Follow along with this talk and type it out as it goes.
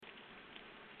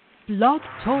Blog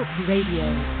Talk Radio.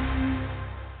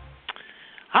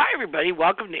 Hi, everybody.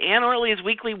 Welcome to Ann Ortelee's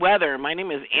Weekly Weather. My name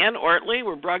is Ann Ortelee.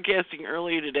 We're broadcasting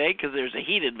early today because there's a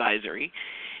heat advisory,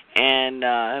 and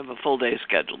I have a full day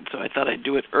scheduled. So I thought I'd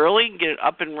do it early, get it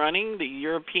up and running. The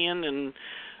European and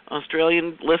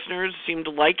Australian listeners seem to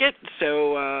like it,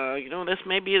 so, this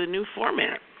may be the new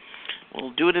format.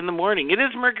 We'll do it in the morning. It is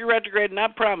Mercury retrograde,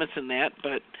 not promising that,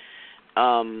 but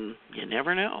you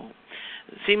never know.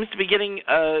 It seems to be getting,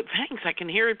 thanks, I can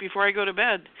hear it before I go to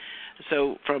bed.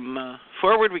 So from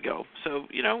forward we go. So,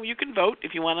 you can vote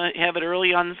if you want to have it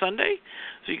early on Sunday,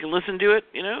 so you can listen to it,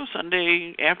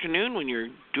 Sunday afternoon when you're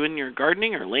doing your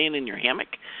gardening or laying in your hammock.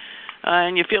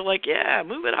 And you feel like, yeah,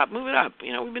 move it up.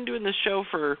 We've been doing this show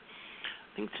for,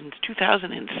 I think, since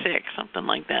 2006, something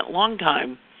like that, long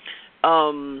time.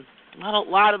 A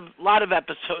lot of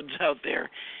episodes out there.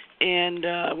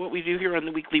 And what we do here on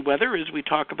the Weekly Weather is we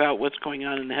talk about what's going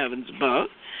on in the heavens above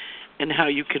and how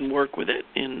you can work with it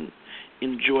and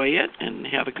enjoy it and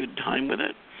have a good time with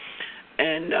it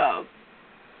and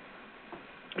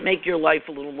make your life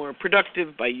a little more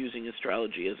productive by using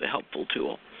astrology as a helpful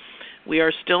tool. We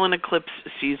are still in eclipse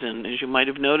season. As you might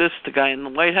have noticed, the guy in the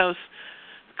White House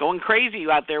is going crazy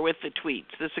out there with the tweets.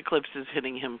 This eclipse is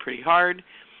hitting him pretty hard,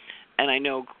 and I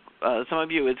know some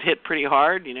of you it's hit pretty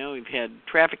hard. We've had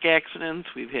traffic accidents,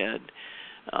 we've had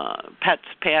pets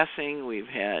passing, we've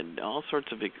had all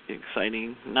sorts of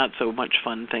exciting, not so much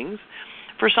fun things.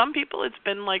 For some people, it's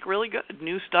been really good.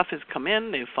 New stuff has come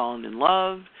in, they've fallen in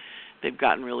love, they've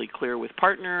gotten really clear with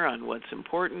partner on what's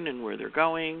important and where they're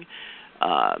going.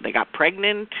 They got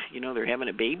pregnant, they're having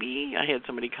a baby. I had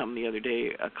somebody come the other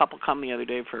day, a couple come the other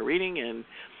day for a reading, and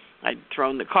I'd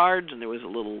thrown the cards, and there was a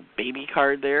little baby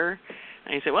card there.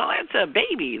 And he said, well, that's a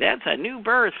baby. That's a new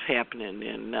birth happening.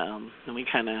 And then we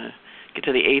kind of get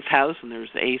to the eighth house, and there's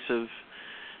the Ace of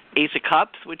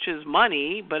Cups, which is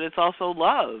money, but it's also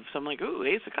love. So I'm like, ooh,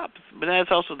 Ace of Cups. But that's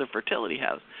also the fertility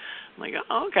house. I'm like,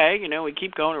 oh, okay. We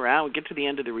keep going around. We get to the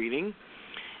end of the reading,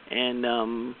 and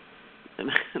then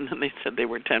they said they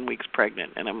were 10 weeks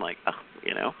pregnant. And I'm like, oh,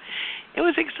 it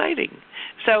was exciting.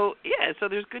 So, so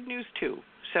there's good news, too.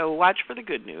 So watch for the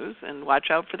good news and watch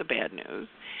out for the bad news.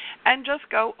 And just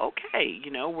go, okay,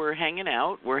 we're hanging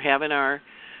out, we're having our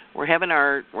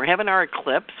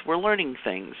eclipse, we're learning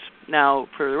things. Now,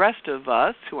 for the rest of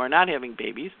us who are not having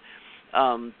babies,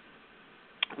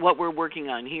 what we're working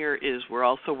on here is we're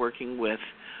also working with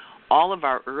all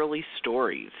our early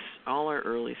stories.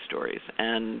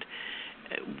 And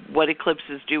what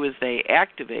eclipses do is they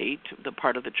activate the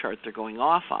part of the chart they're going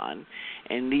off on,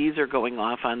 and these are going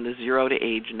off on the 0 to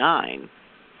age 9.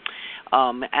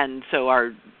 And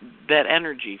so that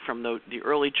energy from the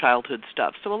early childhood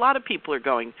stuff. So a lot of people are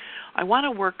going, I want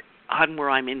to work on where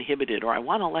I'm inhibited, or I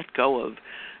want to let go of,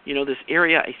 this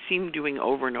area I seem doing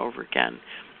over and over again.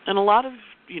 And a lot of,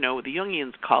 the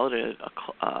Jungians call it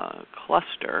a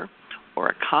cluster or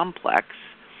a complex.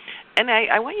 And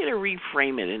I want you to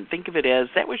reframe it and think of it as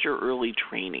that was your early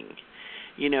training.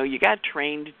 You got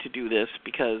trained to do this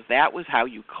because that was how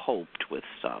you coped with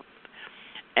stuff.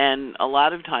 And a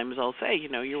lot of times I'll say,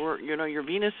 your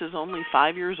Venus is only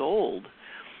 5 years old.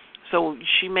 So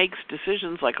she makes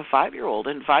decisions like a 5-year-old,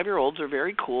 and 5-year-olds are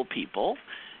very cool people.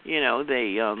 But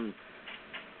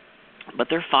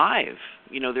they're 5.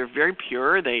 They're very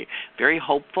pure, they're very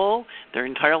hopeful, they're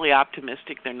entirely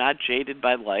optimistic, they're not jaded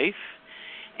by life.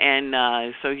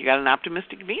 And so you got an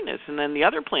optimistic Venus. And then the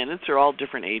other planets are all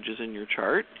different ages in your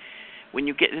chart. When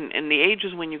you get in the age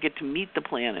is when you get to meet the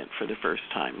planet for the first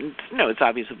time. It's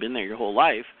obviously been there your whole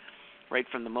life, right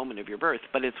from the moment of your birth.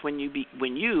 But it's when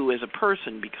you as a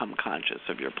person become conscious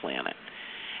of your planet.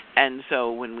 And so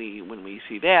when we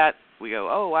see that, we go,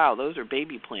 oh wow, those are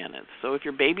baby planets. So if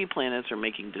your baby planets are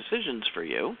making decisions for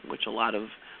you, which a lot of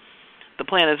the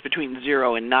planets between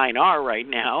 0 and 9 are right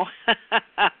now,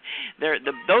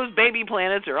 those baby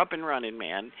planets are up and running,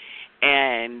 man.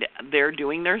 And they're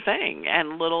doing their thing.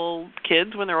 And little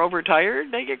kids, when they're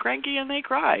overtired, they get cranky and they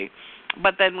cry.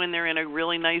 But then when they're in a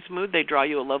really nice mood, they draw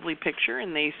you a lovely picture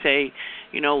and they say,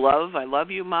 love, I love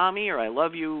you, mommy, or I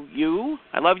love you,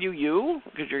 I love you,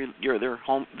 because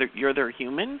you're their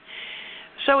human.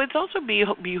 So it's also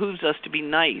behooves us to be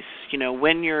nice,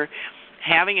 when you're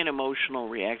having an emotional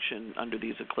reaction under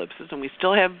these eclipses, and we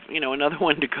still have, another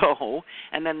one to go,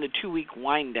 and then the 2-week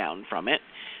wind down from it.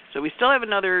 So we still have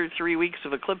another 3 weeks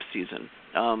of eclipse season.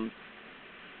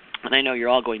 And I know you're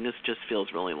all going, this just feels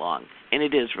really long. And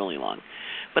it is really long.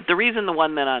 But the reason the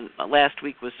one that on last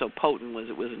week was so potent was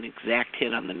it was an exact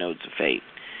hit on the nodes of fate.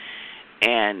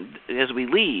 And as we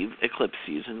leave eclipse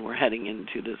season, we're heading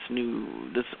into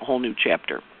this whole new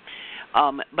chapter.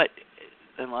 But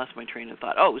lost my train of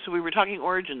thought. Oh, so we were talking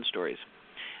origin stories.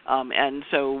 And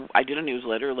so I did a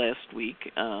newsletter last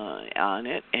week on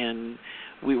it, and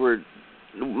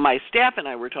my staff and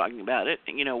I were talking about it.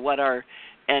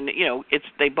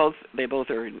 They both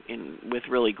are in with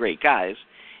really great guys,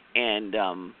 and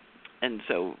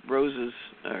so Rose's,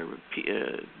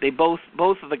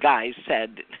 both of the guys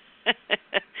said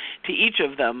to each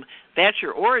of them, that's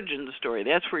your origin story.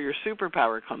 That's where your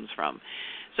superpower comes from.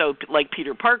 So like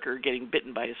Peter Parker getting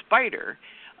bitten by a spider,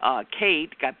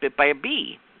 Kate got bit by a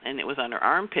bee, and it was on her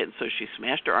armpit, so she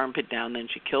smashed her armpit down, then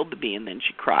she killed the bee, and then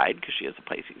she cried because she has a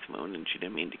Pisces moon, and she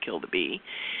didn't mean to kill the bee.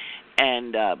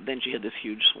 And then she had this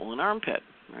huge swollen armpit,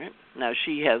 right? Now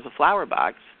she has a flower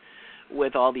box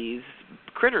with all these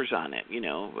critters on it,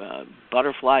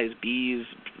 butterflies, bees,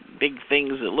 big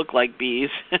things that look like bees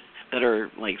that are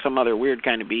like some other weird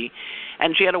kind of bee.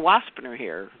 And she had a wasp in her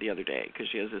hair the other day because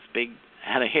she has this big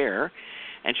head of hair,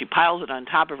 and she piles it on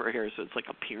top of her hair, so it's like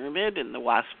a pyramid, and the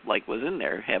wasp was in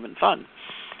there having fun,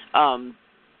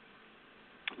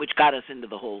 which got us into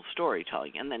the whole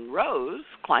storytelling. And then Rose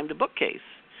climbed a bookcase,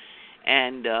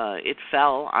 and it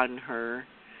fell on her.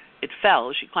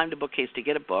 She climbed a bookcase to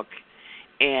get a book,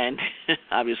 and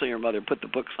obviously her mother put the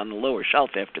books on the lower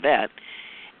shelf after that,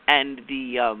 and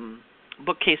the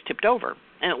bookcase tipped over,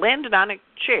 and it landed on a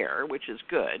chair, which is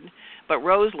good, but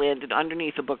Rose landed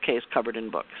underneath a bookcase covered in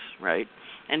books, right?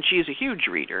 And she's a huge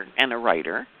reader and a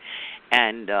writer,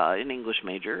 and an English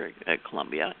major at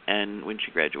Columbia, and when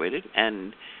she graduated,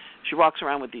 and she walks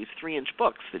around with these 3-inch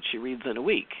books that she reads in a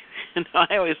week. And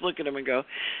I always look at them and go,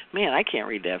 man, I can't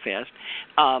read that fast.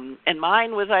 And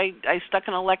mine was I stuck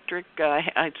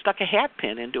a hat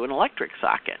pin into an electric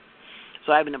socket.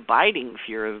 So I have an abiding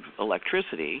fear of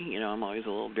electricity. I'm always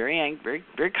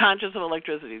very conscious of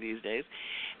electricity these days.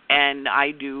 And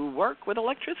I do work with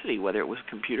electricity, whether it was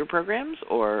computer programs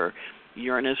or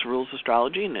Uranus rules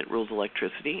astrology and it rules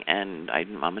electricity, and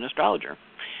I'm an astrologer.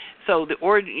 So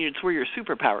it's where your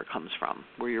superpower comes from,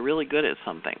 where you're really good at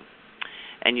something.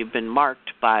 And you've been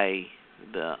marked by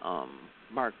I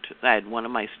had one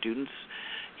of my students,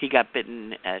 he got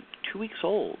bitten at 2 weeks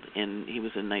old, and he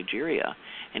was in Nigeria,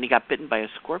 and he got bitten by a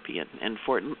scorpion. And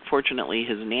fortunately,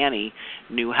 his nanny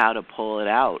knew how to pull it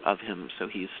out of him, so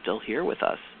he's still here with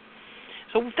us.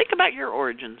 So think about your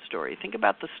origin story. Think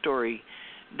about the story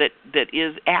that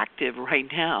is active right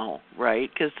now, right?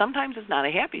 Because sometimes it's not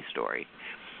a happy story.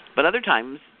 But other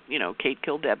times, Kate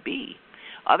killed that bee.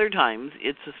 Other times,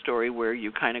 it's a story where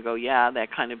you kind of go, yeah,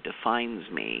 that kind of defines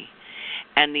me.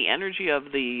 And the energy of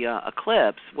the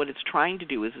eclipse, what it's trying to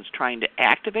do is it's trying to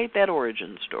activate that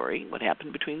origin story, what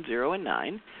happened between 0 and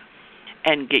 9,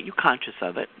 and get you conscious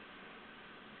of it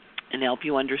and help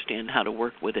you understand how to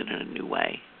work with it in a new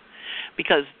way.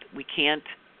 Because we can't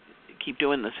keep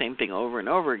doing the same thing over and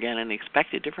over again and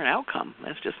expect a different outcome.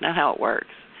 That's just not how it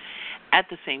works. At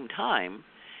the same time,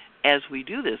 as we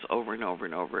do this over and over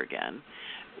and over again,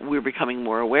 we're becoming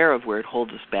more aware of where it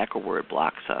holds us back or where it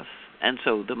blocks us. And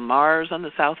so the Mars on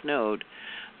the South Node,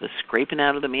 the scraping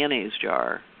out of the mayonnaise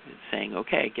jar, it's saying,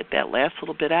 okay, get that last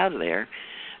little bit out of there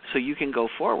so you can go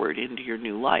forward into your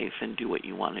new life and do what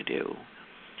you want to do.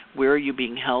 Where are you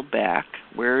being held back?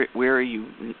 Where are you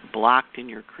blocked in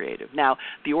your creative? Now,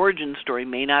 the origin story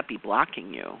may not be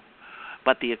blocking you,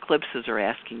 but the eclipses are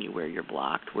asking you where you're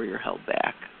blocked, where you're held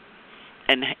back,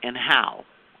 and how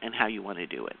you want to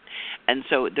do it. And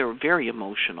so they're very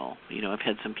emotional. I've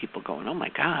had some people going, oh, my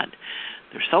God,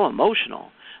 they're so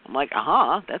emotional. I'm like,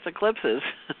 that's eclipses.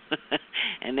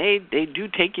 And they do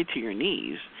take you to your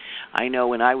knees. I know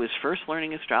when I was first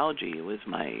learning astrology, it was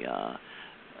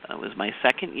my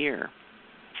second year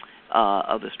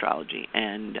of astrology,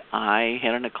 and I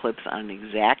had an eclipse on an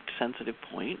exact sensitive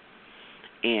point,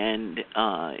 and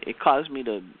it caused me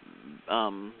to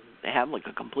have a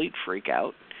complete freak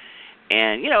out.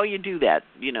 And, you do that.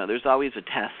 There's always a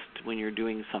test when you're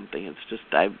doing something. It's just,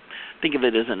 I think of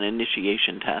it as an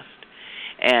initiation test.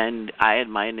 And I had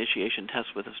my initiation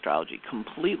test with astrology,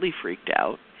 completely freaked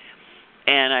out.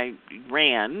 And I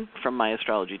ran from my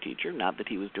astrology teacher, not that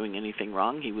he was doing anything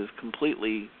wrong. He was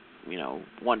completely,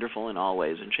 wonderful in all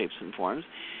ways and shapes and forms.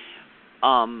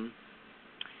 And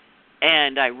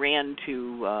I ran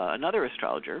to another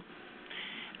astrologer,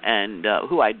 and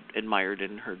who I admired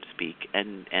and heard speak,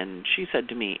 and she said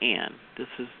to me, Anne,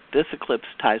 this eclipse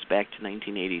ties back to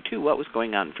 1982. What was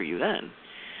going on for you then?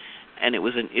 And it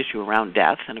was an issue around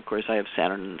death, and of course I have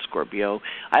Saturn and Scorpio.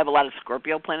 I have a lot of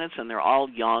Scorpio planets, and they're all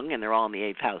young, and they're all in the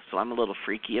 8th house, so I'm a little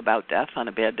freaky about death on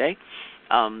a bad day.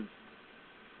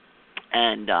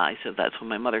 And I said, that's when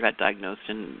my mother got diagnosed,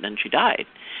 and then she died.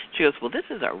 She goes, well, this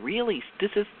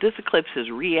eclipse is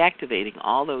reactivating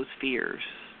all those fears.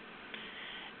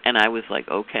 And I was like,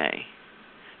 okay,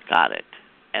 got it.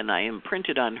 And I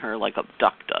imprinted on her like a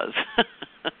duck does.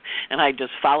 And I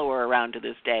just follow her around to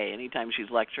this day anytime she's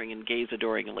lecturing and gaze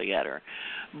adoringly at her.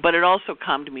 But it also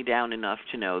calmed me down enough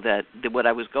to know that what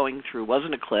I was going through was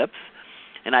an eclipse,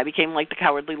 and I became like the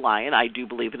Cowardly Lion. I do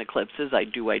believe in eclipses. I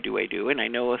do. And I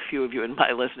know a few of you in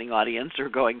my listening audience are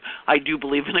going, I do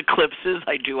believe in eclipses.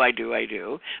 I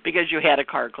do. Because you had a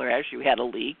car crash, you had a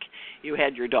leak, you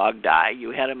had your dog die, you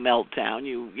had a meltdown,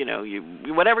 you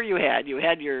whatever you had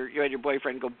your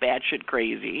boyfriend go batshit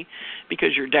crazy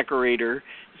because your decorator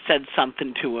said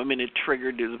something to him and it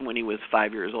triggered him when he was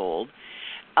 5 years old.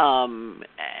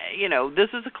 This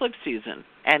is eclipse season,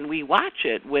 and we watch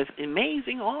it with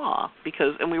amazing awe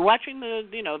and we're watching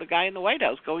the guy in the White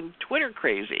House going Twitter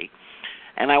crazy.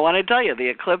 And I want to tell you, the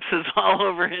eclipse is all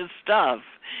over his stuff.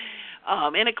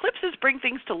 And eclipses bring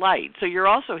things to light, so you're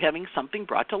also having something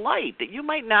brought to light that you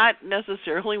might not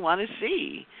necessarily want to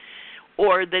see,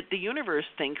 or that the universe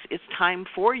thinks it's time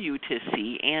for you to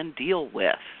see and deal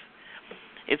with.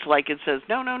 It's like it says,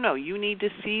 no, you need to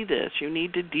see this. You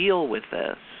need to deal with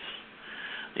this.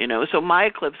 So my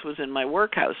eclipse was in my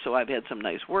work house, so I've had some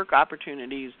nice work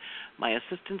opportunities. My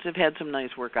assistants have had some nice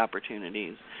work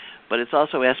opportunities. But it's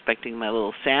also aspecting my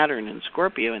little Saturn in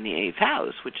Scorpio in the 8th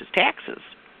house, which is taxes.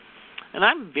 And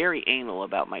I'm very anal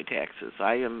about my taxes.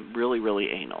 I am really, really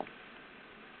anal.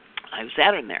 I have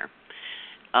Saturn there.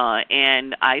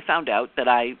 And I found out that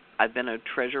I've been a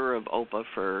treasurer of OPA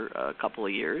for a couple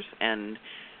of years, and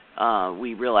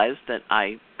we realized that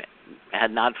I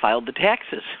had not filed the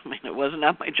taxes. I mean, it wasn't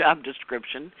on my job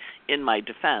description, in my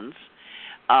defense.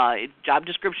 Job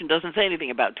description doesn't say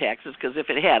anything about taxes, because if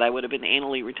it had, I would have been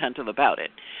anally retentive about it.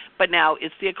 But now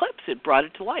it's the eclipse. It brought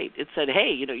it to light. It said,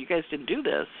 hey, you guys didn't do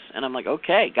this. And I'm like,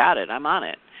 okay, got it. I'm on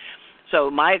it. So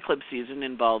my eclipse season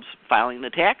involves filing the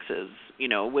taxes,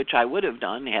 which I would have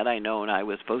done had I known I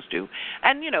was supposed to.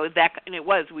 And,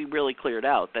 we really cleared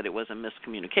out that it was a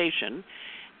miscommunication.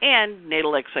 And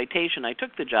natal excitation, I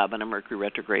took the job on a Mercury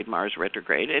retrograde, Mars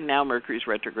retrograde, and now Mercury's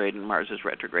retrograde and Mars is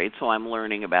retrograde, so I'm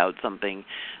learning about something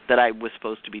that I was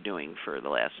supposed to be doing for the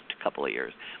last couple of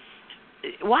years.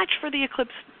 Watch for the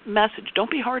eclipse message. Don't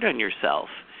be hard on yourself.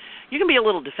 You can be a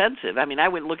little defensive. I mean, I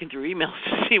went looking through emails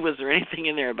to see was there anything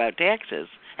in there about taxes,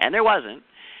 and there wasn't.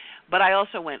 But I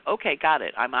also went, okay, got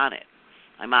it. I'm on it.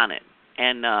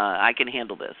 And I can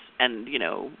handle this. And,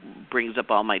 brings up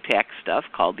all my tax stuff,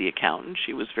 called the accountant.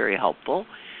 She was very helpful.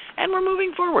 And we're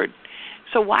moving forward.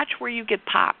 So watch where you get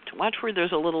popped. Watch where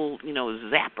there's a little,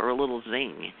 zap or a little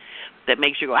zing that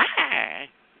makes you go, ah!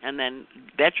 And then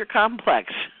that's your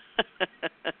complex.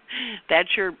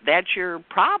 That's your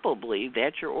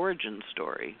origin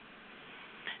story.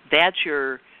 That's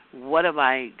your, what have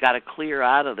I got to clear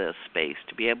out of this space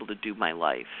to be able to do my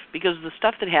life? Because the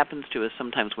stuff that happens to us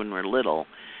sometimes when we're little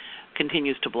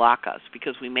continues to block us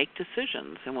because we make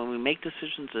decisions. And when we make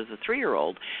decisions as a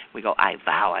 3-year-old, we go, I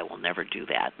vow I will never do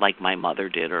that like my mother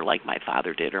did or like my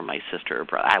father did or my sister or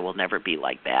brother. I will never be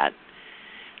like that.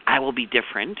 I will be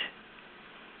different.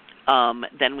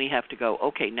 Then we have to go,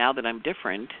 okay, now that I'm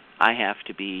different, I have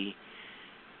to be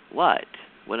what?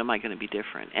 What am I going to be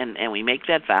different? And we make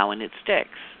that vow and it sticks.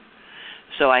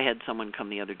 So I had someone come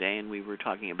the other day and we were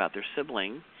talking about their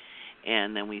sibling,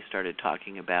 and then we started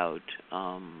talking about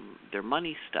their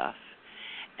money stuff.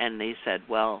 And they said,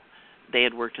 well, they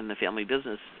had worked in the family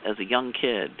business as a young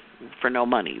kid for no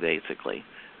money, basically.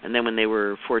 And then when they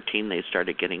were 14, they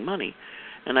started getting money.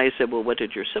 And I said, well, what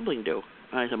did your sibling do?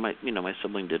 And I said, my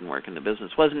sibling didn't work in the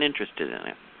business, wasn't interested in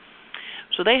it.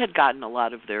 So they had gotten a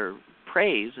lot of their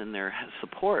praise and their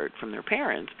support from their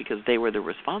parents because they were the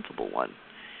responsible one.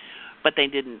 But they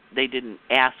didn't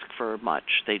ask for much.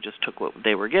 They just took what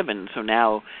they were given. So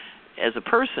now, as a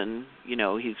person,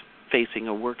 he's facing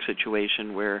a work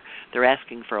situation where they're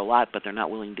asking for a lot, but they're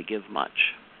not willing to give much.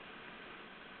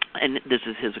 And this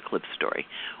is his eclipse story,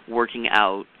 working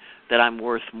out that I'm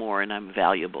worth more and I'm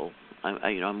valuable.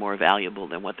 I'm more valuable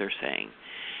than what they're saying.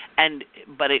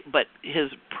 But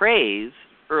his praise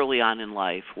early on in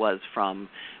life was from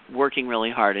working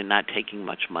really hard and not taking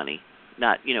much money,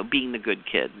 not being the good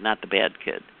kid, not the bad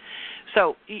kid.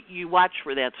 So you watch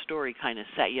where that story kind of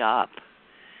set you up,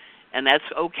 and that's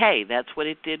okay. That's what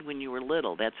it did when you were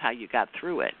little. That's how you got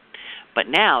through it. But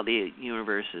now the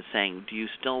universe is saying, do you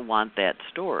still want that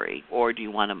story, or do you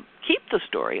want to keep the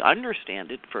story, understand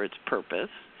it for its purpose,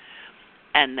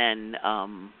 and then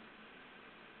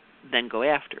go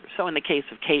after? So in the case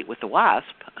of Kate with the wasp,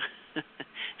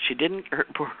 She didn't.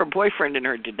 Her boyfriend and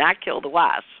her did not kill the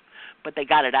wasp, but they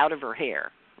got it out of her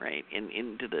hair, right,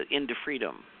 into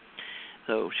freedom.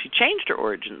 So she changed her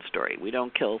origin story. We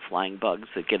don't kill flying bugs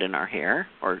that get in our hair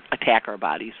or attack our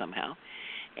body somehow,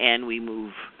 and we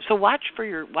move. So watch for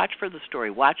the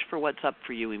story. Watch for what's up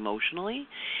for you emotionally,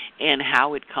 and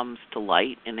how it comes to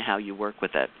light, and how you work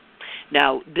with it.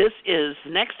 Now, this is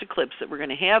the next eclipse that we're going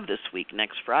to have this week,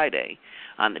 next Friday,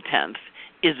 on the 10th,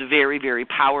 is a very, very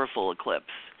powerful eclipse,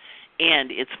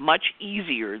 and it's much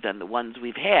easier than the ones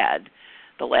we've had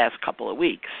the last couple of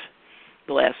weeks,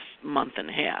 the last month and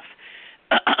a half.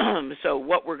 So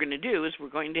what we're going to do is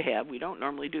we don't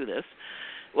normally do this.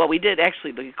 Well, we did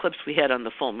actually, the eclipse we had on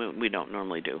the full moon, we don't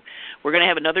normally do. We're going to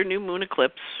have another new moon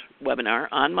eclipse webinar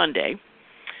on Monday,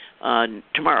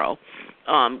 tomorrow,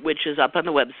 which is up on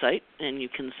the website, and you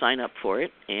can sign up for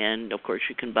it. And, of course,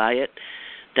 you can buy it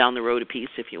down the road a piece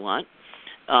if you want,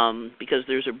 because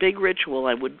there's a big ritual.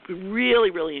 I would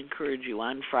really, really encourage you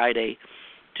on Friday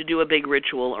to do a big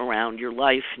ritual around your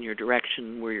life and your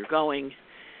direction, where you're going,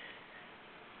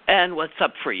 and what's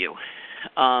up for you,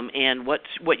 and what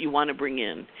you want to bring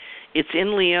in. It's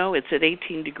in Leo. It's at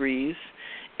 18 degrees.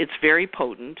 It's very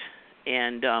potent,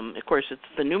 and, of course, it's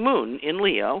the new moon in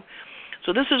Leo.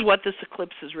 So this is what this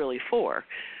eclipse is really for,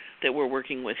 that we're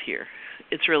working with here.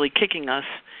 It's really kicking us,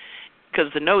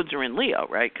 because the nodes are in Leo,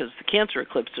 right, because the Cancer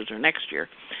eclipses are next year.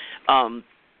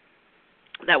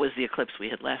 That was the eclipse we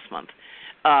had last month.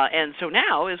 And so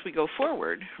now, as we go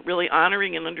forward, really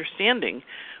honoring and understanding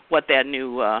what that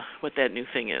new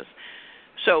thing is.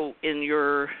 So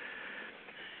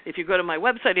if you go to my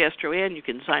website, AstroAnn, you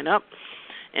can sign up.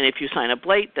 And if you sign up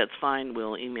late, that's fine.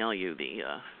 We'll email you the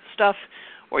stuff,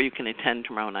 or you can attend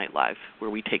tomorrow night live,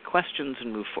 where we take questions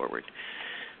and move forward.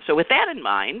 So with that in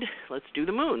mind, let's do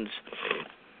the moons.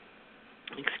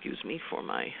 Excuse me for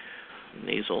my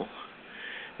nasal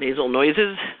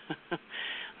noises.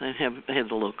 I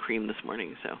had a little cream this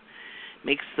morning, so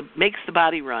makes the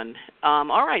body run.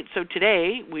 All right, so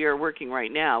today we are working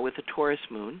right now with a Taurus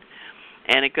moon,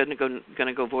 and it's going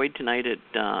to go void tonight at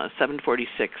 7:46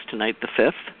 tonight, the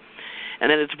 5th,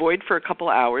 and then it's void for a couple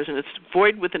of hours, and it's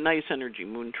void with a nice energy,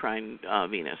 moon trine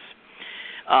Venus,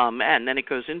 and then it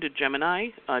goes into Gemini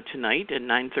tonight at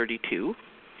 9:32,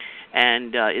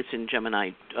 and it's in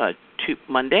Gemini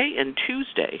Monday and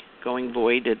Tuesday, going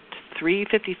void at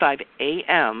 3:55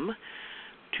 a.m.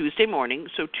 Tuesday morning.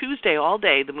 So Tuesday all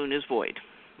day the moon is void.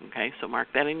 Okay, so mark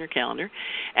that in your calendar.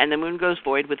 And the moon goes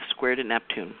void with a square to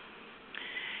Neptune,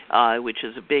 which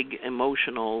is a big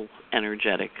emotional,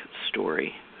 energetic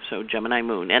story. So Gemini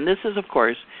moon. And this is, of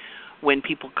course, when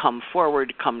people come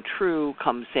forward, come true,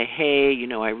 come say, hey,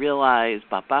 I realize,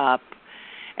 bop, bop.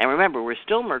 And remember, we're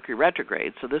still Mercury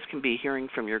retrograde, so this can be hearing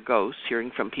from your ghosts,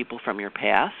 hearing from people from your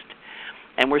past.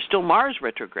 And we're still Mars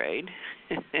retrograde,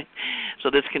 so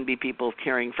this can be people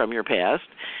hearing from your past.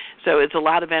 So it's a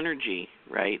lot of energy,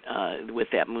 right, with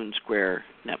that moon square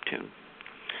Neptune.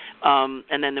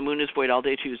 And then the moon is void all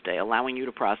day Tuesday, allowing you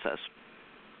to process.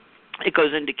 It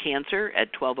goes into Cancer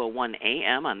at 12:01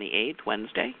 a.m. on the 8th,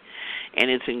 Wednesday, and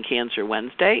it's in Cancer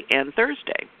Wednesday and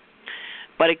Thursday.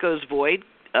 But it goes void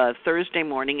Thursday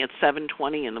morning at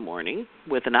 7:20 in the morning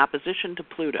with an opposition to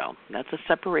Pluto. That's a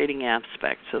separating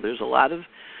aspect. So there's a lot of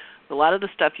the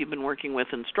stuff you've been working with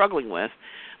and struggling with,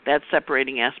 that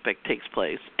separating aspect takes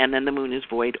place. And then the moon is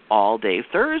void all day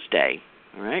Thursday.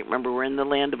 All right? Remember, we're in the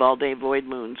land of all day void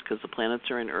moons because the planets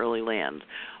are in early lands.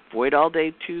 Void all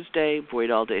day Tuesday,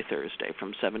 void all day Thursday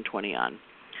from 7:20 on.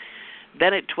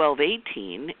 Then at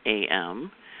 12:18 a.m.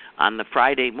 on the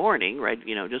Friday morning, right,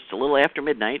 just a little after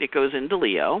midnight, it goes into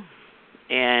Leo.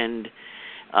 And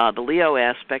the Leo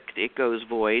aspect, it goes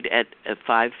void at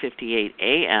 5:58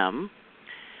 a.m.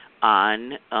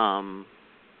 on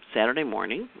Saturday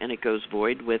morning, and it goes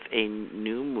void with a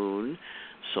new moon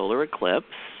solar eclipse.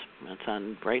 That's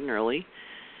on bright and early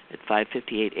at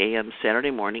 5:58 a.m.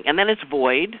 Saturday morning. And then it's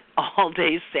void all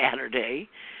day Saturday,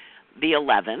 the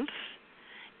 11th.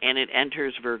 And it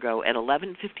enters Virgo at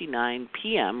 11:59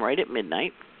 p.m., right at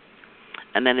midnight.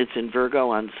 And then it's in Virgo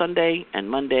on Sunday and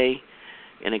Monday,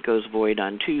 and it goes void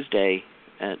on Tuesday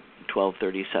at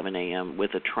 12:37 a.m.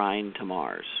 with a trine to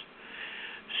Mars.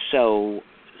 So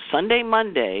Sunday,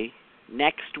 Monday,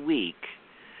 next week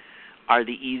are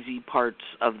the easy parts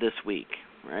of this week,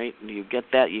 right? You get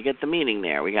that? You get the meaning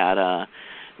there. We got a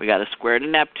square to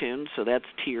Neptune, so that's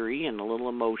teary and a little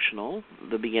emotional,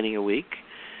 the beginning of the week.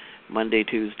 Monday,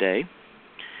 Tuesday.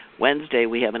 Wednesday,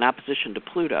 we have an opposition to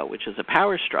Pluto, which is a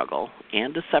power struggle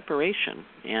and a separation.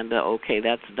 And, okay,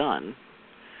 that's done.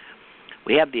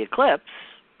 We have the eclipse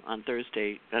on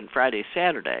Friday,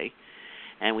 Saturday.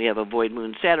 and we have a void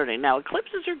moon Saturday. Now,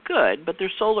 eclipses are good, but they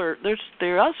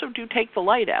also do take the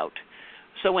light out.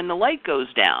 So when the light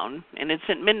goes down, and it's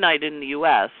at midnight in the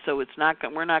U.S., so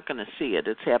we're not going to see it.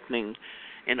 It's happening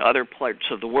in other parts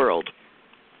of the world.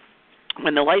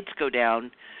 When the lights go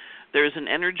down, there's an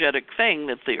energetic thing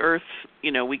that the Earth,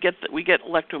 we get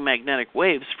electromagnetic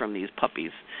waves from these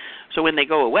puppies. So when they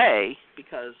go away,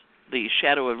 because the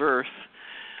shadow of Earth,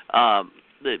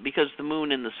 because the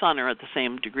moon and the sun are at the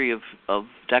same degree of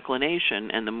declination,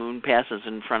 and the moon passes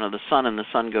in front of the sun and the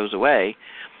sun goes away,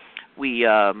 we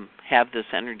have this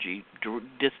energy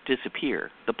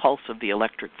disappear. The pulse of the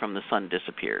electric from the sun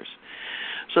disappears.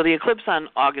 So the eclipse on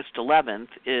August 11th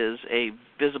is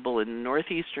visible in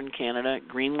northeastern Canada,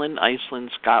 Greenland,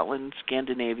 Iceland, Scotland,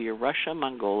 Scandinavia, Russia,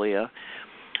 Mongolia,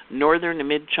 northern and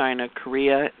mid-China,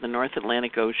 Korea, the North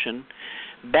Atlantic Ocean.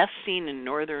 Best seen in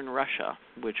northern Russia,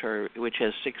 which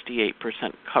has 68%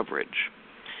 coverage.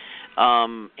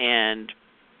 And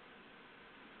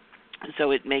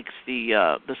so it makes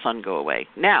the sun go away.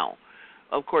 Now,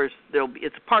 of course,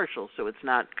 it's partial, so it's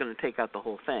not going to take out the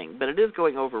whole thing, but it is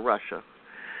going over Russia.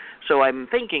 So I'm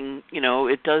thinking,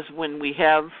 it does when we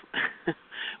have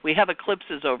we have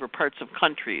eclipses over parts of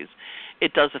countries,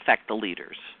 it does affect the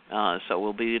leaders. So it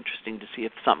will be interesting to see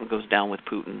if something goes down with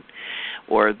Putin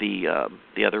or the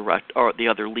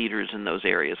other leaders in those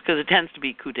areas, because it tends to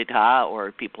be coup d'état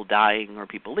or people dying or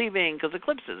people leaving. Because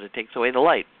eclipses, it takes away the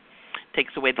light,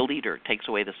 takes away the leader, takes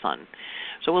away the sun.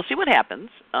 So we'll see what happens.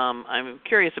 I'm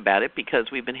curious about it because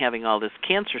we've been having all this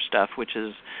cancer stuff, which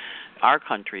is our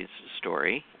country's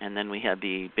story, and then we had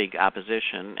the big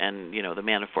opposition and the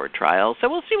Manafort trial. So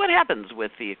we'll see what happens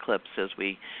with the eclipse as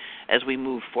we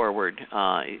move forward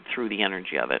through the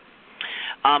energy of it.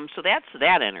 So that's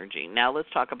that energy. Now let's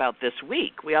talk about this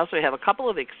week. We also have a couple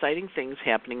of exciting things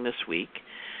happening this week,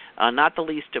 not the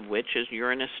least of which is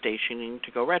Uranus stationing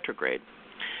to go retrograde.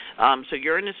 So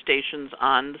Uranus stations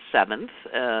on the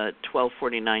 7th,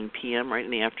 12:49 p.m., right in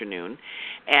the afternoon.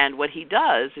 And what he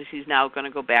does is he's now going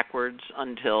to go backwards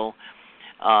until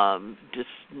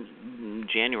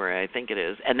January, I think it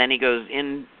is. And then he goes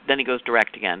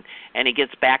direct again. And he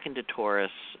gets back into Taurus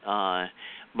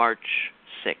March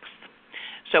 6th.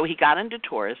 So he got into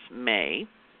Taurus May,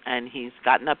 and he's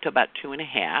gotten up to about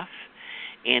 2.5,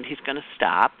 and he's going to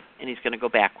stop, and he's going to go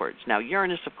backwards. Now,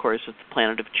 Uranus, of course, is the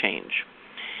planet of change.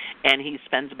 And he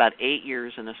spends about 8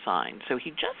 years in a sign. So he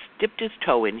just dipped his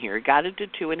toe in here, got it to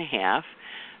 2.5,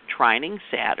 trining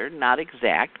Saturn, not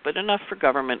exact, but enough for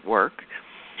government work,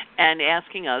 and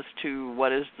asking us to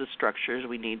what is the structures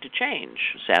we need to change.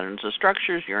 Saturn's the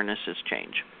structures, Uranus is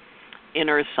change. In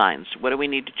Earth signs, what do we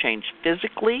need to change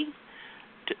physically,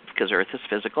 because Earth is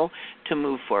physical, to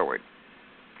move forward?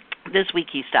 This week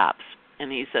he stops,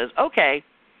 and he says, okay,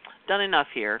 done enough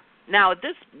here. Now,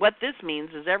 what this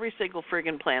means is every single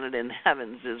friggin' planet in the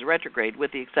heavens is retrograde,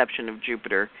 with the exception of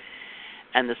Jupiter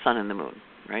and the Sun and the Moon,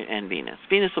 right, and Venus.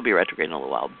 Venus will be retrograde in a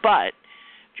little while, but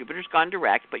Jupiter's gone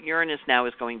direct, but Uranus now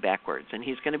is going backwards, and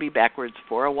he's going to be backwards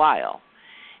for a while.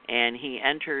 And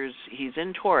he's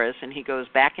in Taurus, and he goes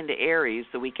back into Aries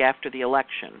the week after the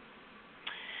election.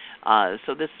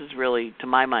 So this is really, to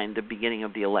my mind, the beginning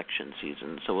of the election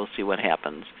season, so we'll see what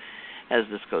happens as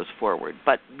this goes forward.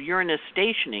 But Uranus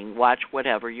stationing, watch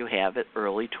whatever you have at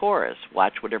early Taurus.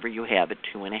 Watch whatever you have at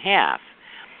 2.5.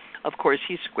 Of course,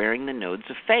 he's squaring the nodes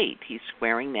of fate. He's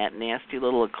squaring that nasty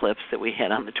little eclipse that we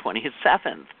had on the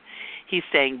 27th. He's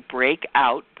saying break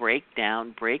out, break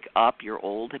down, break up your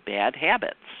old bad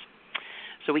habits.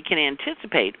 So we can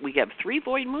anticipate, we have 3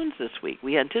 void moons this week.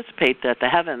 We anticipate that the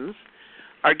heavens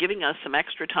are giving us some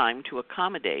extra time to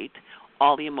accommodate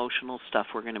all the emotional stuff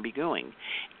we're going to be doing.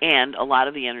 And a lot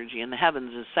of the energy in the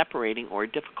heavens is separating or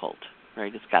difficult,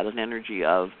 right? It's got an energy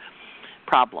of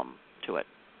problem to it.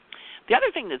 The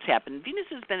other thing that's happened, Venus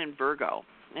has been in Virgo,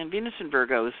 and Venus in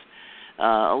Virgo is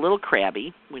a little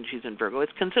crabby when she's in Virgo.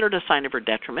 It's considered a sign of her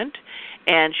detriment,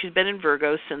 and she's been in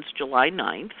Virgo since July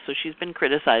 9th, so she's been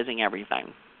criticizing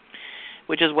everything,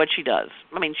 which is what she does.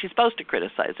 I mean, she's supposed to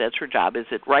criticize. That's her job. Is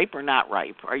it ripe or not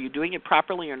ripe? Are you doing it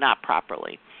properly or not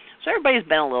properly? So everybody's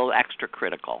been a little extra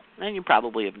critical, and you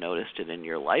probably have noticed it in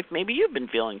your life. Maybe you've been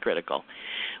feeling critical.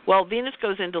 Well, Venus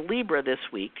goes into Libra this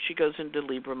week. She goes into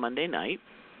Libra Monday night,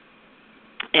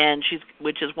 and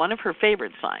which is one of her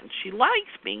favorite signs. She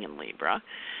likes being in Libra,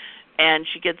 and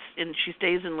she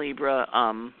stays in Libra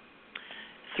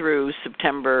through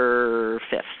September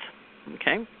 5th.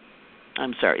 Okay,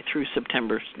 I'm sorry, through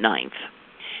September 9th.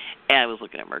 And I was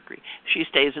looking at Mercury. She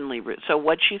stays in Libra. So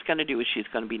what she's going to do is she's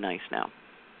going to be nice now.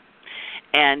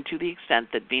 And to the extent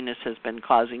that Venus has been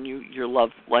causing you, your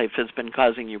love life has been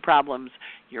causing you problems,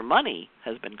 your money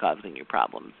has been causing you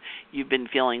problems. You've been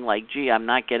feeling like, gee, I'm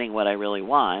not getting what I really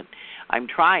want. I'm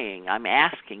trying, I'm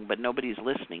asking, but nobody's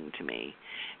listening to me.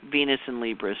 Venus in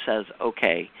Libra says,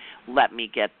 okay, let me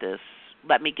get this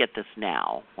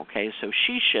now. Okay, so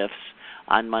she shifts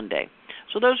on Monday.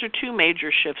 So those are two major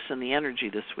shifts in the energy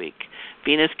this week.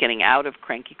 Venus getting out of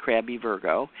cranky, crabby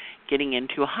Virgo, getting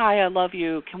into, hi, I love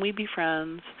you, can we be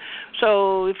friends?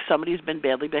 So if somebody's been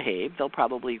badly behaved, they'll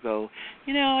probably go,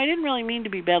 I didn't really mean to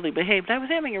be badly behaved. I was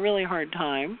having a really hard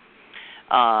time.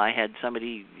 I had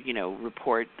somebody,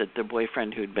 report that their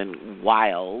boyfriend who'd been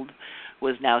wild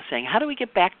was now saying, how do we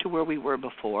get back to where we were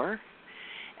before?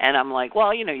 And I'm like,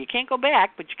 well, you can't go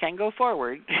back, but you can go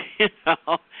forward,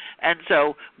 And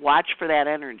so watch for that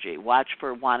energy. Watch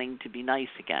for wanting to be nice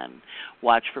again.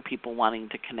 Watch for people wanting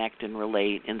to connect and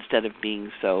relate instead of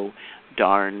being so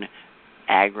darn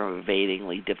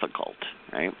aggravatingly difficult,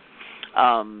 right?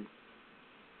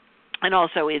 And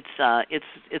also it's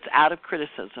out of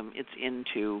criticism. It's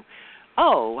into,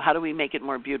 how do we make it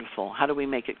more beautiful? How do we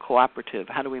make it cooperative?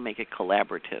 How do we make it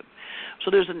collaborative? So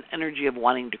there's an energy of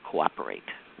wanting to cooperate,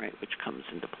 right, which comes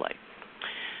into play.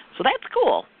 So that's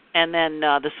cool. And then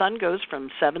the sun goes from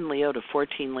 7 Leo to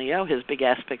 14 Leo. His big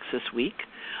aspects this week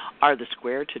are the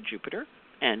square to Jupiter,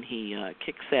 and he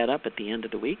kicks that up at the end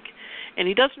of the week. And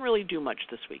he doesn't really do much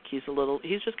this week. He's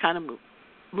just kind of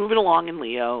moving along in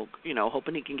Leo,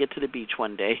 hoping he can get to the beach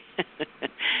one day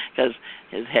because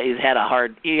he had a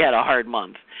hard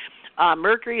month.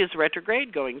 Mercury is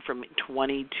retrograde, going from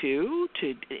 22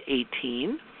 to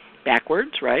 18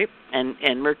 backwards, right?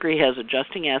 And Mercury has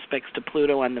adjusting aspects to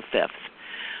Pluto on the 5th.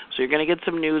 So you're going to get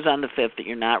some news on the 5th that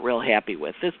you're not real happy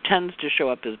with. This tends to show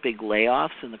up as big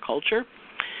layoffs in the culture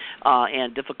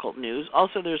and difficult news.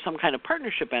 Also, there's some kind of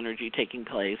partnership energy taking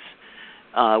place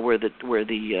where the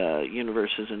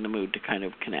universe is in the mood to kind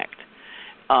of connect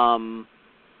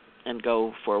and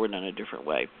go forward in a different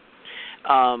way.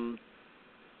 And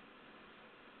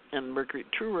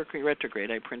true Mercury retrograde,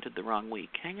 I printed the wrong week.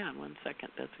 Hang on one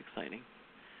second. That's exciting.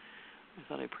 I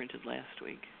thought I printed last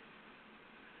week.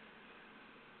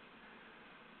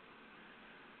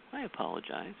 I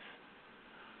apologize.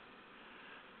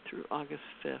 Through August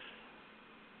 5th.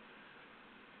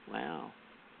 Wow.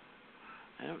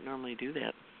 I don't normally do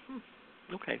that.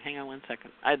 Okay, hang on one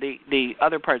second. The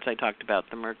other parts I talked about,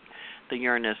 the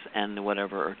Uranus and the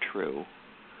whatever, are true.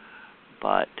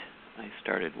 But I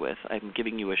started with, I'm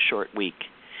giving you a short week.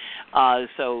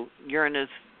 So Uranus,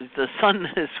 the sun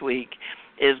this week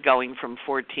is going from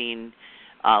 14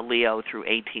 Leo through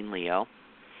 18 Leo.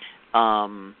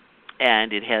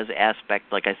 And it has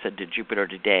aspect, like I said, to Jupiter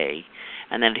today.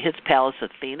 And then it hits Pallas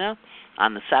Athena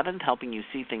on the 7th, helping you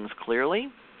see things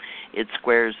clearly. It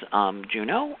squares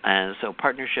Juno, and so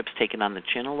partnerships taken on the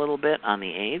chin a little bit on the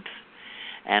 8th.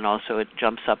 And also it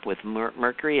jumps up with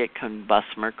Mercury. It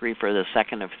combusts Mercury for the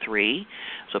 2nd of 3.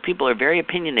 So people are very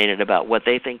opinionated about what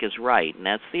they think is right, and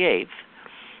that's the 8th.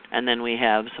 And then we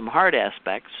have some hard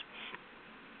aspects.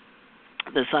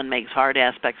 The sun makes hard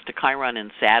aspects to Chiron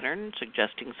and Saturn,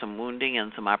 suggesting some wounding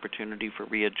and some opportunity for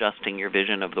readjusting your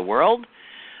vision of the world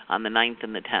on the 9th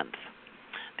and the 10th.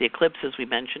 The eclipse, as we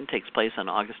mentioned, takes place on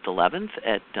August 11th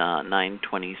at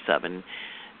 9:27,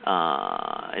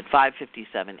 at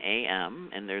 5:57 a.m.,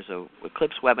 and there's a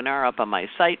eclipse webinar up on my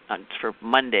site for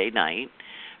Monday night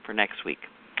for next week.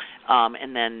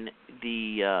 And then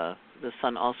the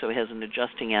sun also has an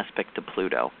adjusting aspect to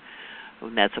Pluto.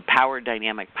 And that's a power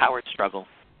struggle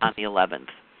on the 11th.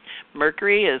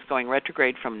 Mercury is going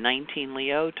retrograde from 19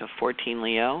 Leo to 14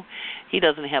 Leo. He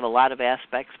doesn't have a lot of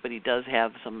aspects, but he does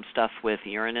have some stuff with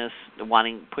Uranus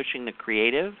pushing the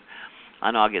creative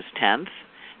on August 10th.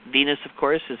 Venus, of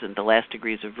course, is in the last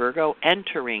degrees of Virgo,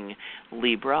 entering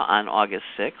Libra on August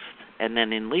 6th. And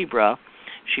then in Libra,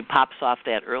 she pops off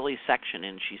that early section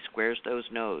and she squares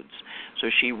those nodes. So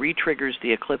she re-triggers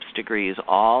the eclipse degrees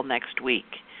all next week.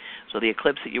 So the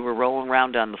eclipse that you were rolling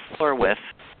around on the floor with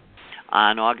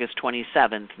on August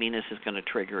 27th, Venus is going to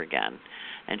trigger again.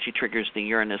 And she triggers the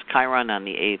Uranus-Chiron on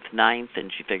the 8th, 9th, and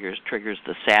she triggers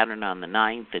the Saturn on the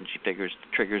 9th, and she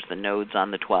triggers the nodes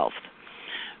on the 12th.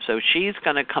 So she's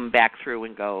going to come back through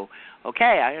and go,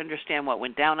 okay, I understand what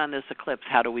went down on this eclipse.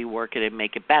 How do we work it and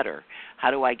make it better?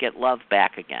 How do I get love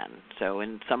back again? So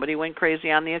when somebody went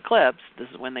crazy on the eclipse, this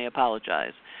is when they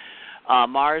apologize.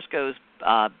 Mars goes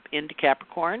into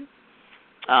Capricorn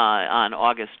on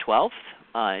August 12th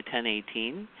at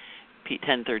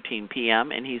 10:13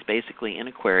 p.m., and he's basically in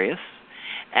Aquarius.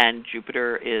 And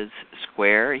Jupiter is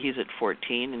square. He's at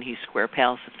 14, and he's square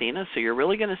Pallas Athena. So you're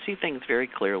really going to see things very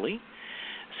clearly.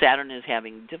 Saturn is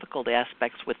having difficult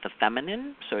aspects with the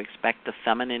feminine, so expect the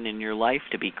feminine in your life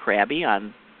to be crabby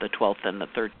on the 12th and the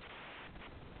 13th.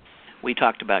 We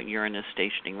talked about Uranus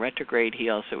stationing retrograde. He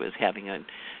also is having an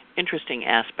interesting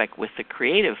aspect with the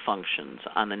creative functions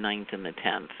on the 9th and the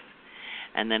 10th.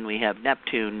 And then we have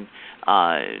Neptune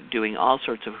doing all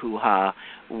sorts of hoo-ha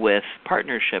with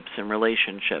partnerships and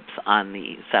relationships on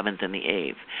the 7th and the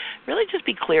 8th. Really just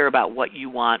be clear about what you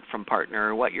want from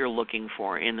partner, what you're looking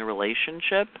for in the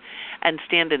relationship, and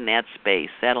stand in that space.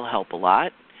 That'll help a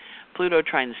lot. Pluto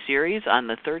trine Ceres on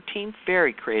the 13th,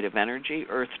 very creative energy.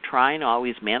 Earth trine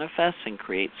always manifests and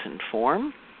creates in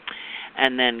form.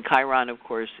 And then Chiron, of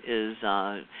course, is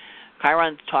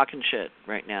Chiron's talking shit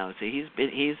right now. So he's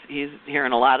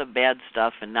hearing a lot of bad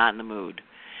stuff and not in the mood.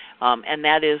 And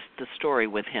that is the story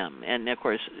with him. And of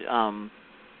course,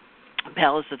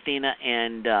 Pallas Athena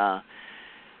and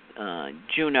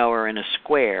Juno are in a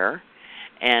square.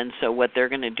 And so what they're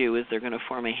going to do is they're going to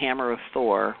form a hammer of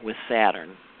Thor with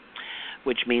Saturn,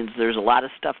 which means there's a lot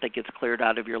of stuff that gets cleared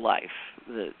out of your life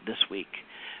this week,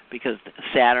 because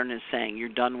Saturn is saying you're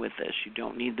done with this. You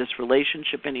don't need this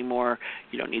relationship anymore.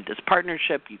 You don't need this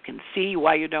partnership. You can see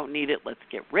why you don't need it. Let's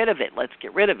get rid of it. Let's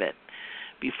get rid of it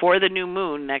before the new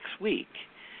moon next week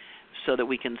so that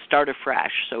we can start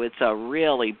afresh. So it's a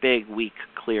really big week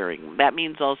clearing. That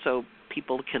means also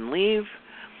people can leave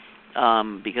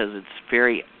because it's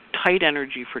very tight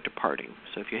energy for departing.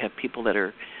 So if you have people that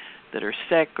are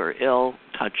sick or ill,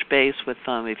 touch base with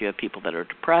them. If you have people that are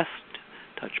depressed,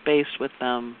 touch base with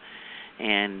them.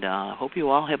 And hope you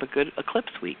all have a good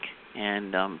eclipse week.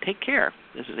 And take care.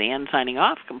 This is Ann signing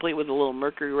off, complete with a little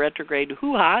Mercury retrograde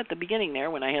hoo-ha at the beginning there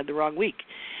when I had the wrong week.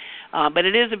 But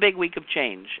it is a big week of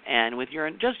change, and with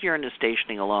just Uranus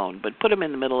stationing alone. But put them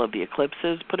in the middle of the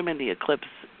eclipses, put them in the eclipse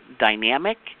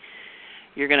dynamic.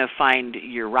 You're going to find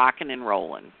you're rocking and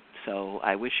rolling. So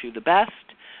I wish you the best.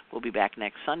 We'll be back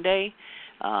next Sunday.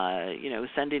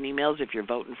 Send in emails if you're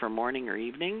voting for morning or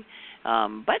evening.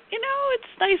 But,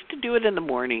 it's nice to do it in the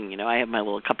morning. I have my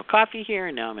little cup of coffee here,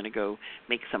 and now I'm going to go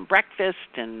make some breakfast,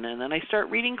 and then I start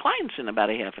reading clients in about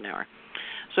a half an hour.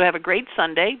 So have a great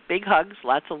Sunday. Big hugs.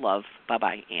 Lots of love.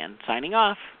 Bye-bye. Ann signing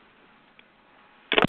off.